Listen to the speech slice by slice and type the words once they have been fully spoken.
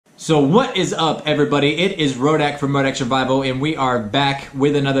So what is up, everybody? It is Rodak from Rodak Survival, and we are back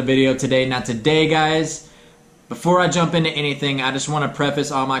with another video today. Now today, guys, before I jump into anything, I just want to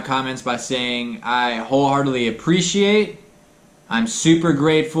preface all my comments by saying I wholeheartedly appreciate, I'm super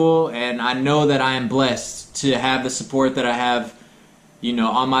grateful, and I know that I am blessed to have the support that I have, you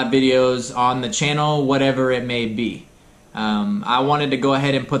know, on my videos, on the channel, whatever it may be. I wanted to go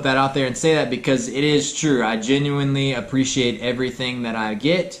ahead and put that out there and say that because it is true. I genuinely appreciate everything that I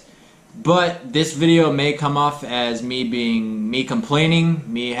get. But this video may come off as me complaining,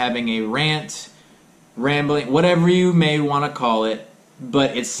 me having a rant, rambling, whatever you may want to call it.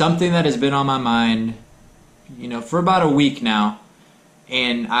 But it's something that has been on my mind, you know, for about a week now,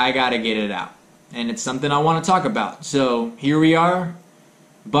 and I gotta get it out. And it's something I want to talk about. So here we are.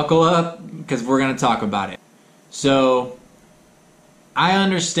 Buckle up, because we're gonna talk about it. So I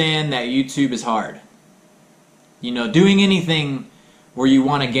understand that YouTube is hard. You know, doing anything where you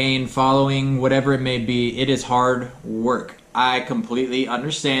want to gain following, whatever it may be, it is hard work. I completely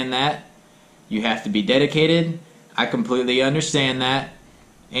understand that. You have to be dedicated. I completely understand that.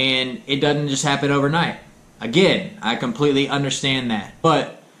 And it doesn't just happen overnight. Again, I completely understand that.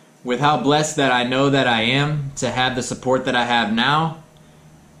 But with how blessed that I know that I am to have the support that I have now,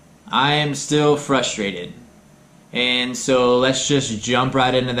 I am still frustrated. And so let's just jump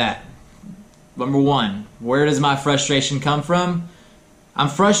right into that. Number one, where does my frustration come from? I'm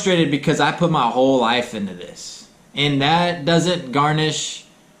frustrated because I put my whole life into this. And that doesn't garnish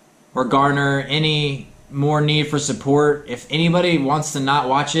or garner any more need for support. If anybody wants to not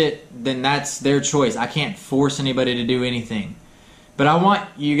watch it, then that's their choice. I can't force anybody to do anything. But I want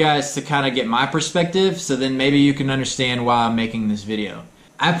you guys to kind of get my perspective, so then maybe you can understand why I'm making this video.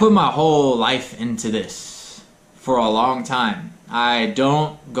 I put my whole life into this for a long time. I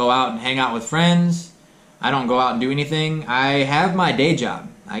don't go out and hang out with friends. I don't go out and do anything. I have my day job.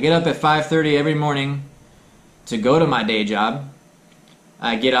 I get up at 5:30 every morning to go to my day job.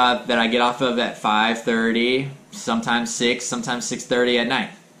 I get off of at 5:30, sometimes 6, sometimes 6:30 at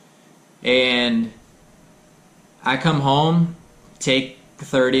night. And I come home, take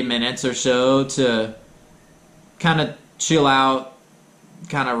 30 minutes or so to kind of chill out,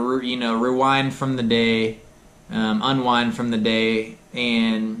 kind of, you know, rewind from the day, unwind from the day,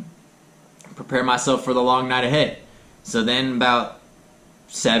 and prepare myself for the long night ahead. So then about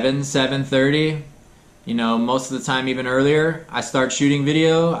 7:30, you know, most of the time even earlier, I start shooting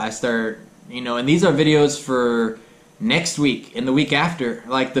video. I start, you know, and these are videos for next week and the week after.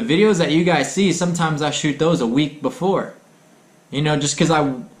 Like the videos that you guys see, sometimes I shoot those a week before. You know, just because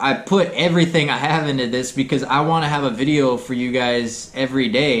I put everything I have into this because I want to have a video for you guys every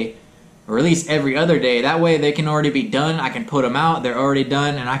day, or at least every other day. That way they can already be done. I can put them out. They're already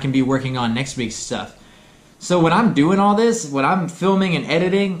done, and I can be working on next week's stuff. So when I'm doing all this, when I'm filming and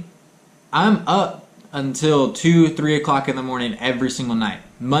editing, I'm up until 2, 3 o'clock in the morning every single night,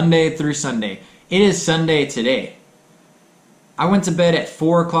 Monday through Sunday. It is Sunday today. I went to bed at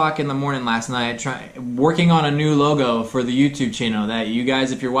 4 o'clock in the morning last night working on a new logo for the YouTube channel that you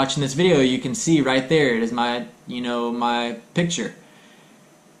guys, if you're watching this video, you can see right there. It is my, you know, my picture.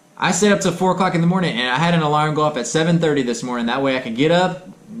 I stayed up till 4 o'clock in the morning, and I had an alarm go off at 7:30 this morning. That way I could get up,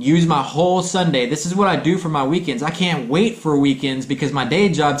 use my whole Sunday. This is what I do for my weekends. I can't wait for weekends because my day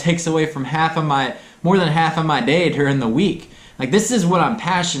job takes away from more than half of my day during the week. Like, this is what I'm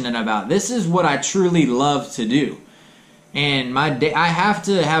passionate about. This is what I truly love to do. And I have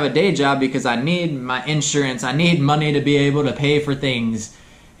to have a day job because I need my insurance. I need money to be able to pay for things.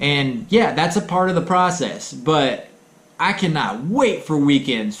 And yeah, that's a part of the process. But I cannot wait for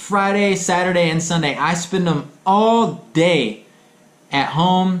weekends. Friday, Saturday, and Sunday. I spend them all day at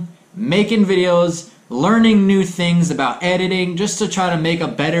home making videos, learning new things about editing, just to try to make a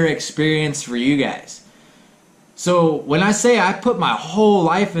better experience for you guys. So when I say I put my whole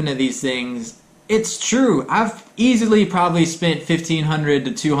life into these things, it's true. I've easily probably spent $1,500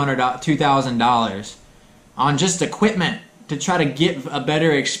 to $2,000 on just equipment to try to get a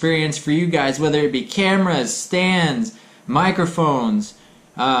better experience for you guys, whether it be cameras, stands, microphones,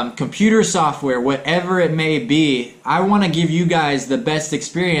 computer software, whatever it may be. I want to give you guys the best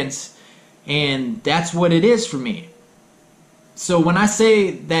experience, and that's what it is for me. So when I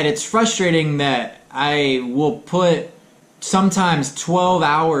say that it's frustrating that I will put sometimes 12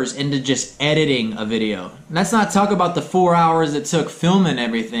 hours into just editing a video, and let's not talk about the 4 hours it took filming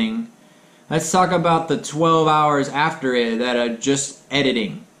everything. Let's talk about the 12 hours after it that are just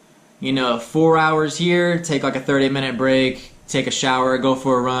editing. You know, 4 hours here, take like a 30-minute break, take a shower, go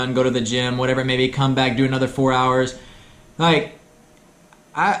for a run, go to the gym, whatever it may be, come back, do another 4 hours. Like,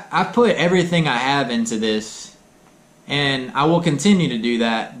 I put everything I have into this, and I will continue to do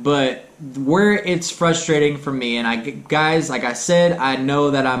that. But where it's frustrating for me, and guys, like I said, I know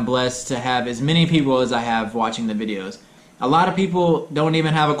that I'm blessed to have as many people as I have watching the videos. A lot of people don't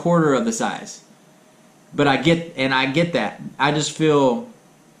even have a quarter of the size. But I get that. I just feel,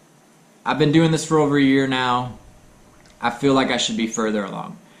 I've been doing this for over a year now. I feel like I should be further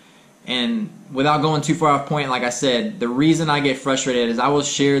along. And without going too far off point, like I said, the reason I get frustrated is I will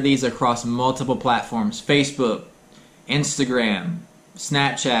share these across multiple platforms. Facebook, Instagram,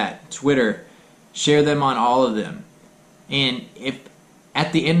 Snapchat, Twitter. Share them on all of them. And if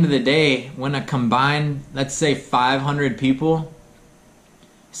at the end of the day, when a combined, let's say 500 people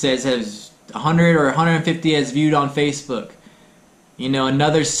says has 100 or 150 has viewed on Facebook, you know,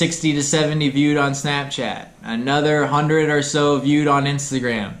 another 60 to 70 viewed on Snapchat, another 100 or so viewed on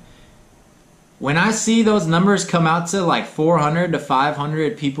Instagram. When I see those numbers come out to like 400 to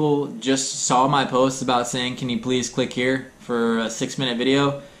 500 people just saw my post about saying, can you please click here for a 6-minute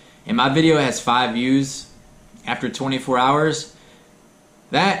video, and my video has 5 views after 24 hours,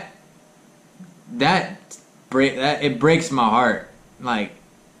 it breaks my heart. Like,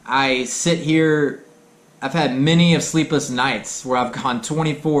 I sit here, I've had many of sleepless nights where I've gone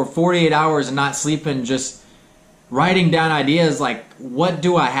 24, 48 hours and not sleeping, just writing down ideas like, what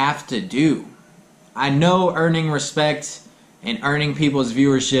do I have to do? I know earning respect and earning people's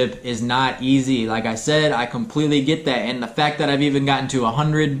viewership is not easy. Like I said, I completely get that. And the fact that I've even gotten to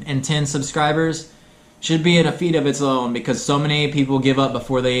 110 subscribers should be in a feat of its own, because so many people give up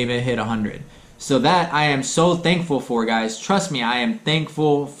before they even hit 100. So that I am so thankful for, guys. Trust me, I am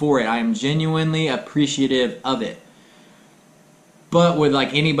thankful for it. I am genuinely appreciative of it. But with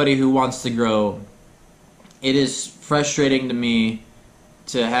like anybody who wants to grow, it is frustrating to me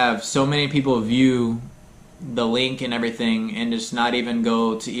to have so many people view the link and everything and just not even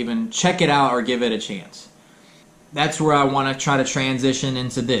go to even check it out or give it a chance. That's where I want to try to transition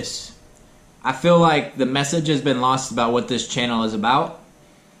into this. I feel like the message has been lost about what this channel is about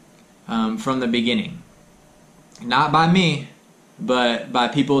from the beginning. Not by me, but by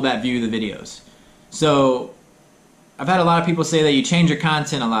people that view the videos. So I've had a lot of people say that you change your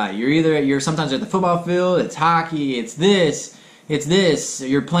content a lot. You're sometimes at the football field, it's hockey, it's this,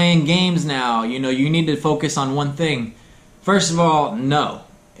 you're playing games now, you know, you need to focus on one thing. First of all, no.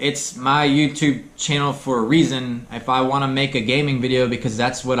 It's my YouTube channel for a reason. If I want to make a gaming video because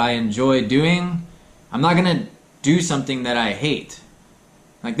that's what I enjoy doing, I'm not going to do something that I hate.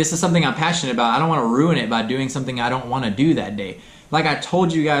 Like, this is something I'm passionate about. I don't want to ruin it by doing something I don't want to do that day. Like I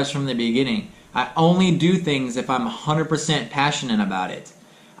told you guys from the beginning, I only do things if I'm 100% passionate about it.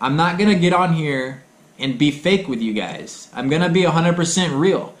 I'm not going to get on here and be fake with you guys. I'm going to be 100%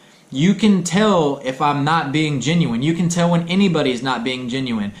 real. You can tell if I'm not being genuine. You can tell when anybody's not being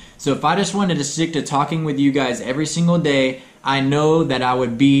genuine. So if I just wanted to stick to talking with you guys every single day, I know that I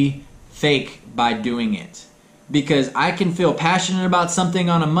would be fake by doing it. Because I can feel passionate about something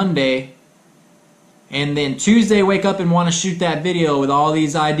on a Monday, and then Tuesday wake up and want to shoot that video with all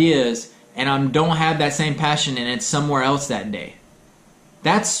these ideas, and I don't have that same passion and it's somewhere else that day.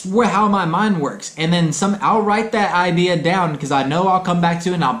 That's how my mind works. And then I'll write that idea down because I know I'll come back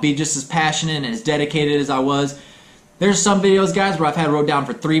to it and I'll be just as passionate and as dedicated as I was. There's some videos, guys, where I've had wrote down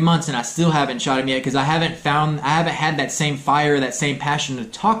for 3 months and I still haven't shot them yet because I haven't had that same fire, that same passion to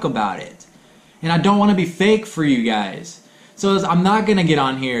talk about it. And I don't want to be fake for you guys. So I'm not going to get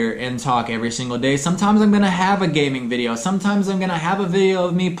on here and talk every single day. Sometimes I'm going to have a gaming video. Sometimes I'm going to have a video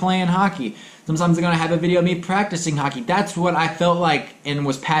of me playing hockey. Sometimes I'm going to have a video of me practicing hockey. That's what I felt like and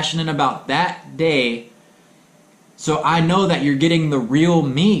was passionate about that day. So I know that you're getting the real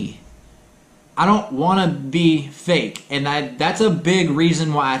me. I don't want to be fake. And that's a big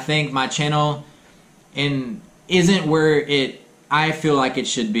reason why I think my channel isn't where I feel like it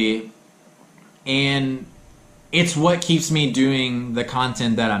should be. And it's what keeps me doing the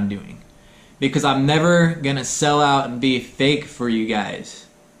content that I'm doing. Because I'm never going to sell out and be fake for you guys.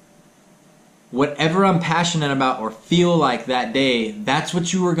 Whatever I'm passionate about or feel like that day, that's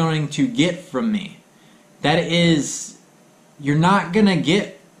what you are going to get from me. You're not going to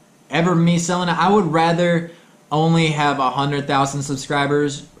get ever me selling it. I would rather only have 100,000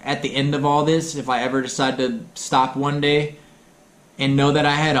 subscribers at the end of all this if I ever decide to stop one day, and know that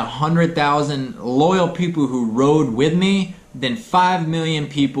I had 100,000 loyal people who rode with me than 5 million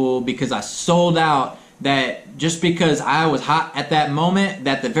people because I sold out, that just because I was hot at that moment,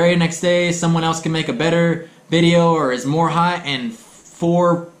 that the very next day someone else can make a better video or is more hot, and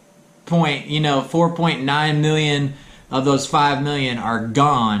 4.9 million of those 5 million are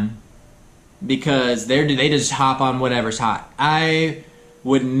gone because they just hop on whatever's hot. I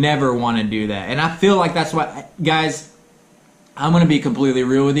would never want to do that. And I feel like that's what, guys, I'm going to be completely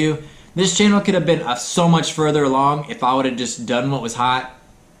real with you. This channel could have been so much further along if I would have just done what was hot,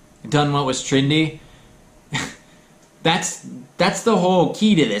 done what was trendy. That's the whole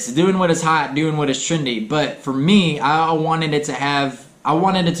key to this, doing what is hot, doing what is trendy. But for me, I wanted it to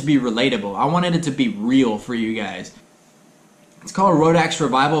be relatable. I wanted it to be real for you guys. It's called Rodak's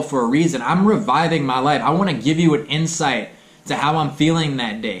Revival for a reason. I'm reviving my life. I want to give you an insight to how I'm feeling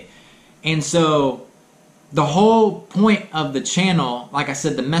that day. And so the whole point of the channel, like I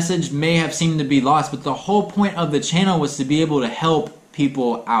said, the message may have seemed to be lost, but the whole point of the channel was to be able to help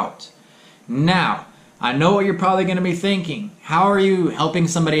people out. Now, I know what you're probably going to be thinking. How are you helping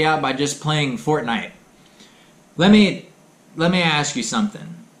somebody out by just playing Fortnite? Let me ask you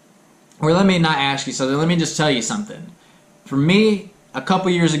something. Or let me not ask you something. Let me just tell you something. For me, a couple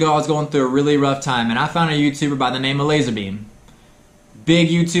years ago, I was going through a really rough time, and I found a YouTuber by the name of Laserbeam. Big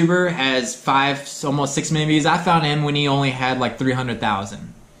YouTuber, has 5, almost 6 million views. I found him when he only had like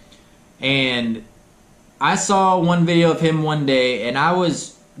 300,000. And I saw one video of him one day, and I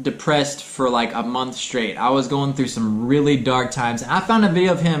was depressed for like a month straight. I was going through some really dark times, and I found a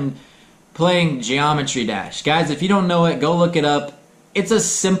video of him playing Geometry Dash. Guys, if you don't know it, go look it up. It's a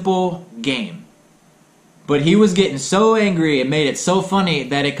simple game. But he was getting so angry, it made it so funny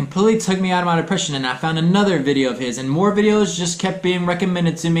that it completely took me out of my depression, and I found another video of his, and more videos just kept being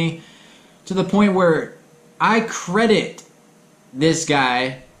recommended to me to the point where I credit this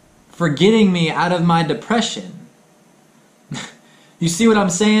guy for getting me out of my depression. You see what I'm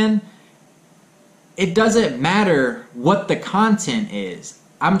saying? It doesn't matter what the content is.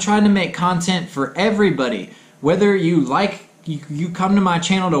 I'm trying to make content for everybody. Whether you come to my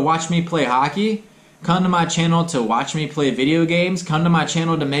channel to watch me play hockey, come to my channel to watch me play video games, come to my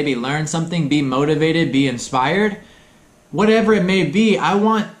channel to maybe learn something, be motivated, be inspired, whatever it may be, I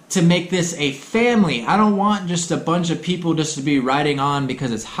want to make this a family. I don't want just a bunch of people just to be riding on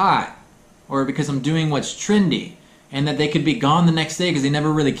because it's hot or because I'm doing what's trendy and that they could be gone the next day because they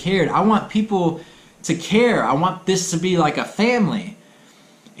never really cared. I want people to care. I want this to be like a family.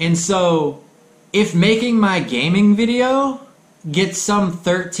 And so if making my gaming video gets some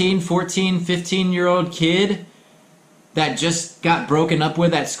 13, 14, 15-year-old kid that just got broken up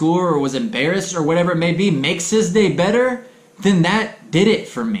with at school or was embarrassed or whatever it may be, makes his day better, then that did it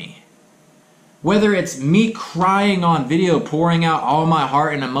for me. Whether it's me crying on video, pouring out all my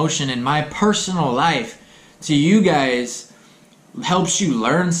heart and emotion in my personal life to you guys helps you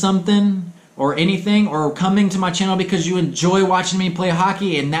learn something or anything, or coming to my channel because you enjoy watching me play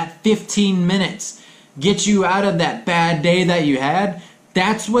hockey and that 15 minutes get you out of that bad day that you had,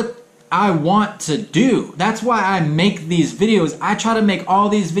 that's what I want to do. That's why I make these videos. I try to make all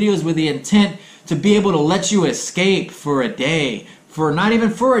these videos with the intent to be able to let you escape for a day, for not even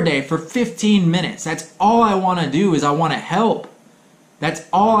for a day, for 15 minutes. That's all I want to do, is I want to help. That's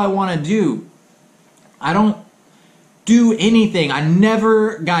all I want to do. I don't do anything. I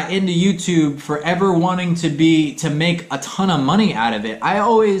never got into YouTube for ever wanting to make a ton of money out of it. I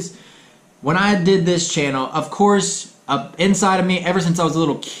always, when I did this channel, of course, inside of me, ever since I was a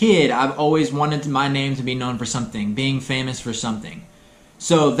little kid, I've always wanted my name to be known for something, being famous for something.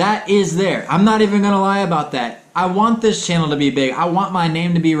 So that is there. I'm not even going to lie about that. I want this channel to be big. I want my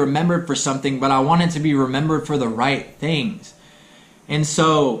name to be remembered for something, but I want it to be remembered for the right things. And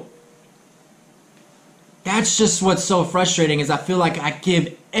so that's just what's so frustrating, is I feel like I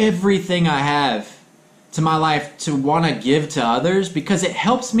give everything I have to my life to want to give to others because it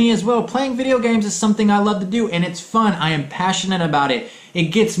helps me as well. Playing video games is something I love to do, and it's fun. I am passionate about it. It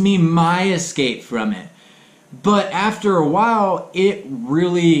gets me my escape from it. But after a while, it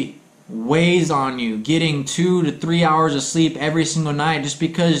really weighs on you, getting 2 to 3 hours of sleep every single night, just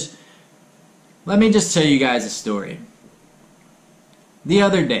because. Let me just tell you guys a story. The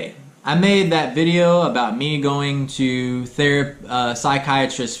other day, I made that video about me going to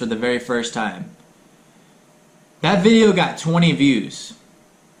psychiatrist for the very first time. That video got 20 views.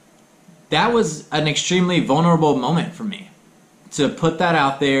 That was an extremely vulnerable moment for me to put that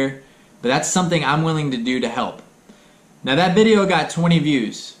out there, but that's something I'm willing to do to help. Now that video got 20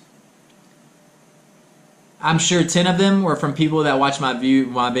 views. I'm sure 10 of them were from people that watch my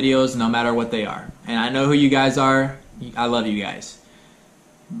videos no matter what they are. And I know who you guys are. I love you guys.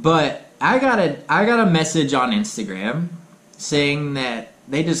 But I got a message on Instagram saying that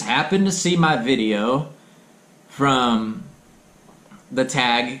they just happened to see my video from the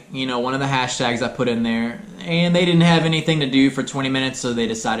tag, you know, one of the hashtags I put in there, and they didn't have anything to do for 20 minutes, so they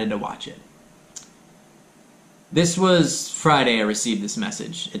decided to watch it. This was Friday I received this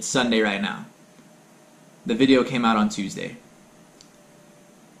message. It's Sunday right now. The video came out on Tuesday.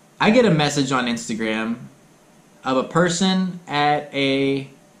 I get a message on Instagram of a person at a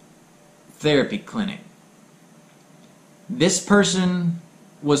therapy clinic. This person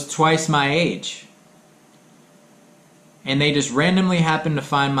was twice my age, and they just randomly happened to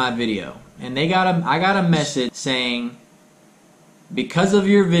find my video, and I got a message saying, because of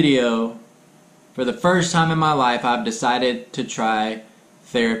your video, for the first time in my life, I've decided to try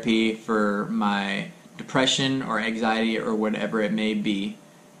therapy for my depression or anxiety or whatever it may be,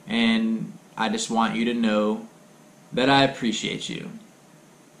 and I just want you to know that I appreciate you.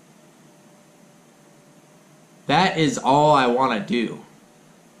 That is all I want to do,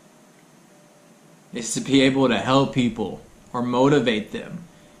 is to be able to help people or motivate them.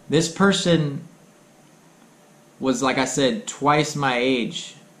 This person was, like I said, twice my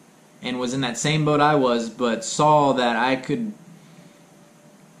age and was in that same boat I was, but saw that I could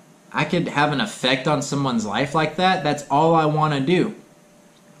have an effect on someone's life like that. That's all I want to do.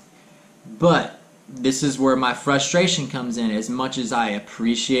 But this is where my frustration comes in. As much as I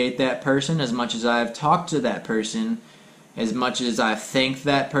appreciate that person, as much as I've talked to that person, as much as I thank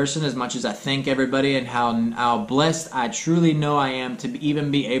that person, as much as I thank everybody, and how blessed I truly know I am to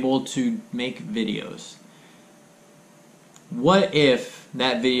even be able to make videos. What if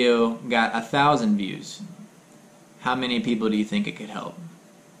that video got 1,000 views? How many people do you think it could help?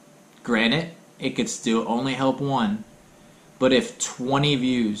 Granted, it could still only help one. But if 20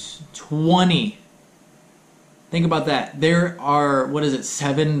 views, 20, think about that. There are,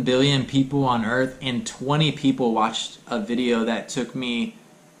 7 billion people on Earth, and 20 people watched a video that took me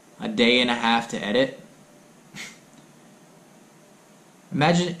a day and a half to edit.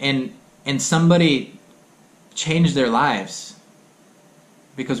 Imagine, and somebody changed their lives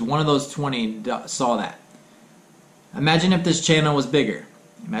because one of those 20 saw that. Imagine if this channel was bigger.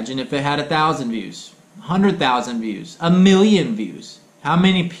 Imagine if it had 1,000 views, 100,000 views, 1,000,000 views. How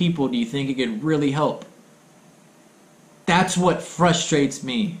many people do you think it could really help? That's what frustrates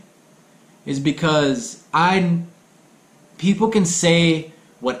me, is because people can say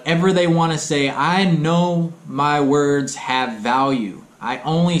whatever they want to say. I know my words have value. I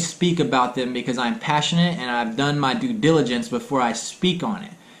only speak about them because I'm passionate and I've done my due diligence before I speak on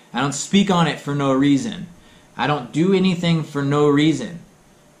it. I don't speak on it for no reason. I don't do anything for no reason.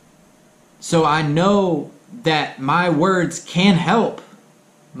 So I know that my words can help.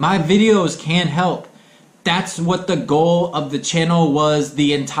 My videos can help. That's what the goal of the channel was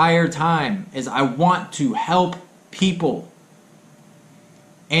the entire time, is I want to help people.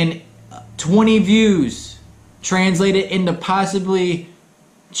 And 20 views translated into possibly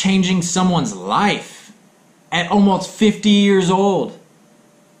changing someone's life at almost 50 years old.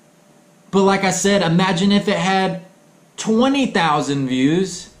 But like I said, imagine if it had 20,000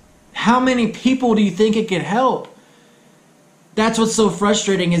 views. How many people do you think it could help? That's what's so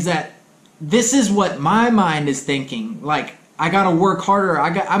frustrating, is that this is what my mind is thinking. Like, I gotta work harder.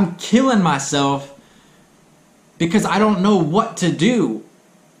 I'm killing myself because I don't know what to do.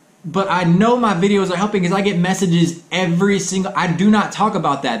 But I know my videos are helping because I get messages every single... I do not talk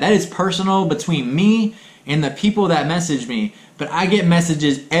about that. That is personal between me and the people that message me. But I get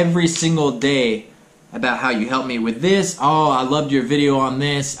messages every single day about how you helped me with this. Oh, I loved your video on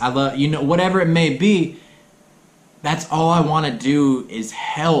this. I love, whatever it may be. That's all I want to do, is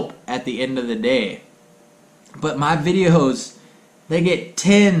help at the end of the day. But my videos, they get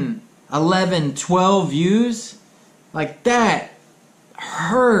 10, 11, 12 views. Like, that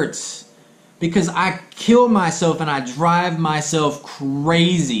hurts, because I kill myself and I drive myself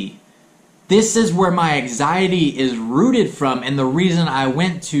crazy. This is where my anxiety is rooted from, and the reason I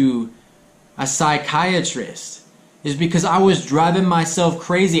went to a psychiatrist is because I was driving myself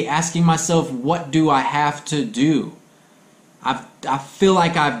crazy, asking myself, what do I have to do? I feel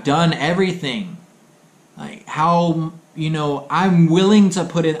like I've done everything. Like, how, I'm willing to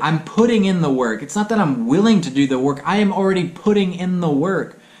put in, I'm putting in the work. It's not that I'm willing to do the work. I am already putting in the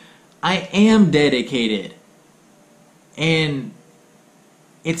work. I am dedicated. And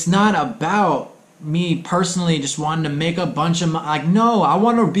it's not about me personally just wanting to make a bunch of money. Like, no, I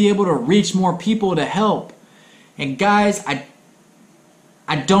want to be able to reach more people to help. And guys,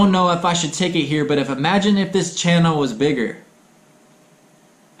 I don't know if I should take it here, but imagine if this channel was bigger.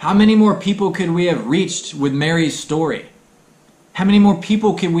 How many more people could we have reached with Mary's story? How many more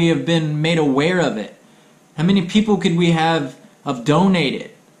people could we have been made aware of it? How many people could we have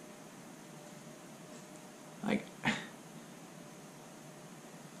donated? Like,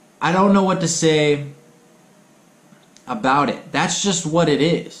 I don't know what to say about it. That's just what it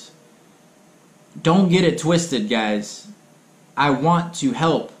is. Don't get it twisted, guys. I want to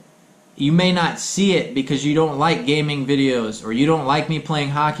help. You may not see it because you don't like gaming videos or you don't like me playing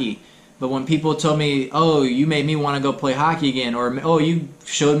hockey, But when people told me, oh, you made me want to go play hockey again, or oh, you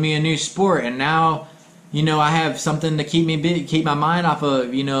showed me a new sport, and now, you know, I have something to keep me keep my mind off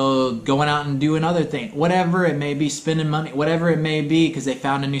of, you know, going out and doing other things, whatever it may be, spending money, whatever it may be, because they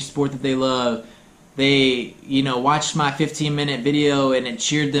found a new sport that they love. They, you know, watched my 15-minute video and it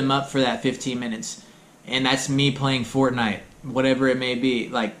cheered them up for that 15 minutes. And that's me playing Fortnite, whatever it may be.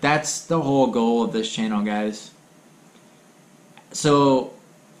 Like, that's the whole goal of this channel, guys. So,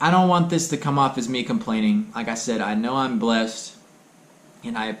 I don't want this to come off as me complaining. Like I said, I know I'm blessed,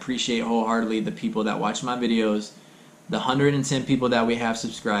 and I appreciate wholeheartedly the people that watch my videos, the 110 people that we have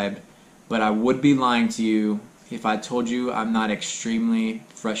subscribed, but I would be lying to you if I told you I'm not extremely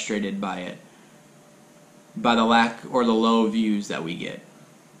frustrated by it, by the lack or the low views that we get.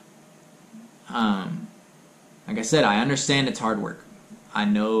 Like I said, I understand it's hard work. I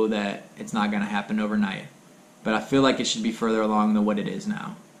know that it's not going to happen overnight, but I feel like it should be further along than what it is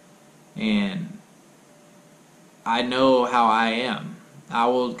now. And I know how I am. I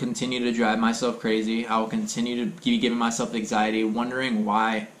will continue to drive myself crazy. I will continue to keep giving myself anxiety, wondering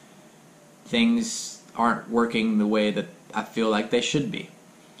why things aren't working the way that I feel like they should be.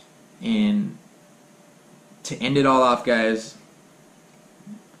 And to end it all off, guys,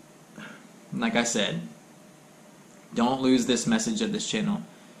 like I said, don't lose this message of this channel.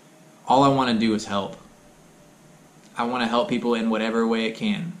 All I want to do is help. I want to help people in whatever way it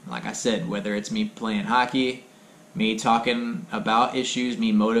can. Like I said, whether it's me playing hockey, me talking about issues,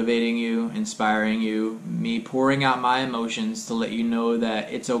 me motivating you, inspiring you, me pouring out my emotions to let you know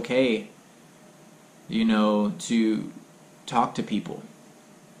that it's okay, you know, to talk to people.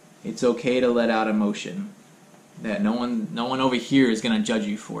 It's okay to let out emotion. That no one over here is going to judge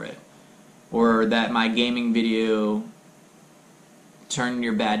you for it. Or that my gaming video turned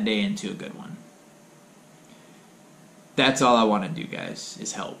your bad day into a good one. That's all I want to do, guys,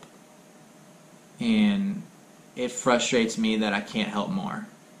 is help. And it frustrates me that I can't help more,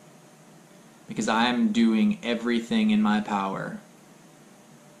 because I'm doing everything in my power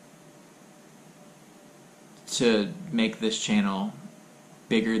to make this channel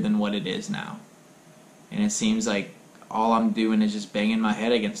bigger than what it is now. And it seems like all I'm doing is just banging my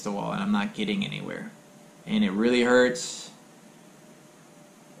head against the wall, and I'm not getting anywhere. And it really hurts.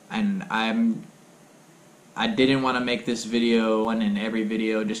 And I didn't want to make this video, and every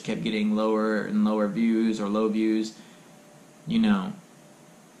video just kept getting lower and lower views or low views. You know,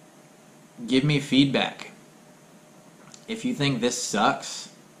 give me feedback. If you think this sucks,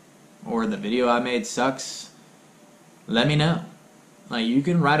 or the video I made sucks, let me know. Like, you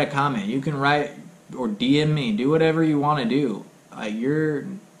can write a comment, you can write or DM me, do whatever you want to do. Like,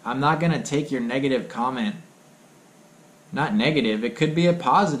 I'm not gonna take your negative comment. Not negative, it could be a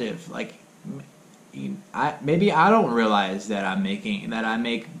positive. Like, maybe I don't realize that I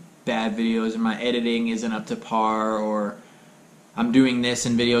make bad videos and my editing isn't up to par, or I'm doing this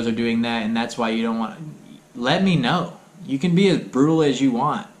and videos are doing that, and that's why you don't want. Let me know. You can be as brutal as you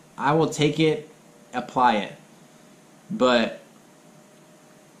want. I will take it, apply it. But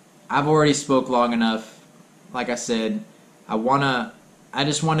I've already spoke long enough. Like I said, I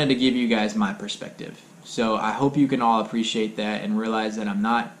just wanted to give you guys my perspective. So I hope you can all appreciate that and realize that I'm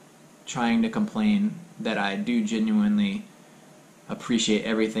not trying to complain, that I do genuinely appreciate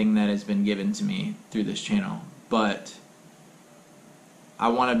everything that has been given to me through this channel. But I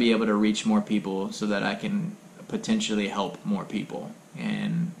want to be able to reach more people so that I can potentially help more people.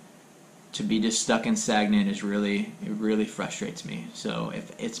 And to be just stuck and stagnant it really frustrates me. So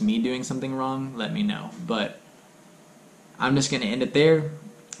if it's me doing something wrong, let me know. But I'm just going to end it there.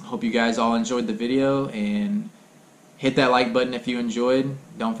 Hope you guys all enjoyed the video, and hit that like button if you enjoyed.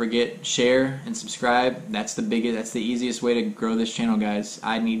 Don't forget, share and subscribe. That's the easiest way to grow this channel, guys.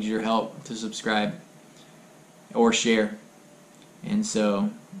 I need your help to subscribe or share. And so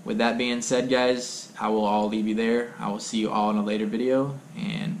with that being said, guys, I will all leave you there. I will see you all in a later video,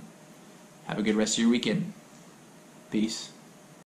 and have a good rest of your weekend. Peace.